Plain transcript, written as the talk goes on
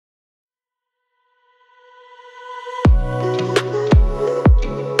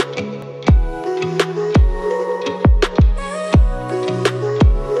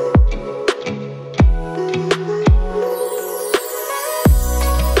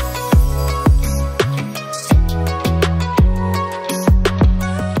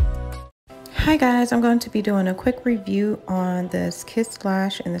Guys, I'm going to be doing a quick review on this Kiss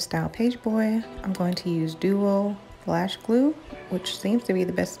Lash in the style Pageboy. I'm going to use duo lash glue, which seems to be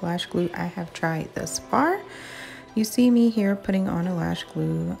the best lash glue I have tried thus far. You see me here putting on a lash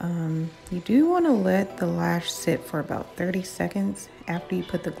glue. You do want to let the lash sit for about 30 seconds after you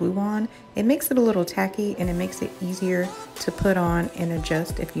put the glue on. It makes it a little tacky and it makes it easier to put on and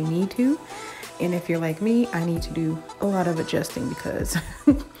adjust if you need to. And if you're like me, I need to do a lot of adjusting because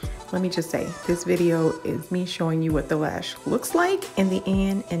let me just say, this video is me showing you what the lash looks like in the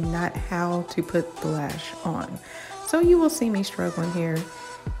end and not how to put the lash on. So you will see me struggling here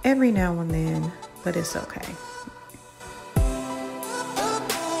every now and then, but it's okay.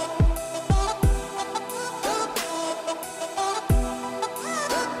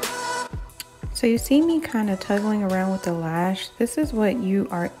 So you see me kind of tuggling around with the lash. This is what you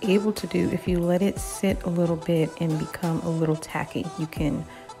are able to do if you let it sit a little bit and become a little tacky. You can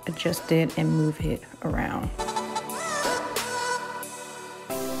adjust it and move it around.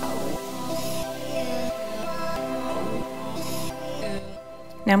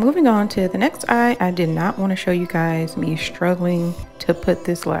 Now moving on to the next eye, I did not want to show you guys me struggling to put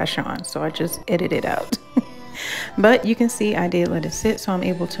this lash on, so I just edited it out. But you can see I did let it sit, so I'm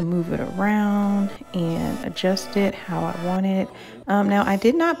able to move it around and adjust it how I want it. Now I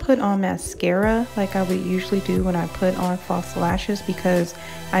did not put on mascara like I would usually do when I put on false lashes, because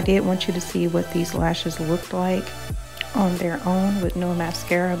I did want you to see what these lashes looked like on their own with no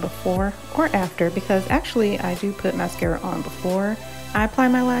mascara before or after, because actually I do put mascara on before I apply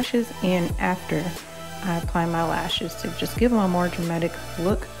my lashes and after I apply my lashes to just give them a more dramatic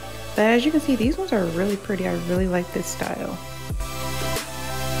look. But as you can see, these ones are really pretty. I really like this style.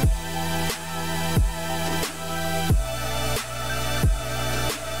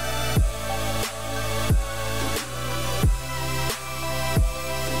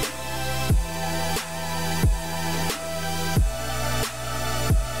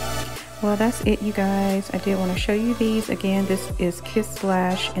 Well, that's it, you guys. I did want to show you these. Again, this is Kiss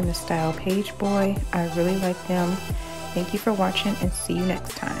Lash in the style Pageboy. I really like them. Thank you for watching and see you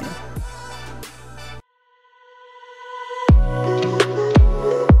next time.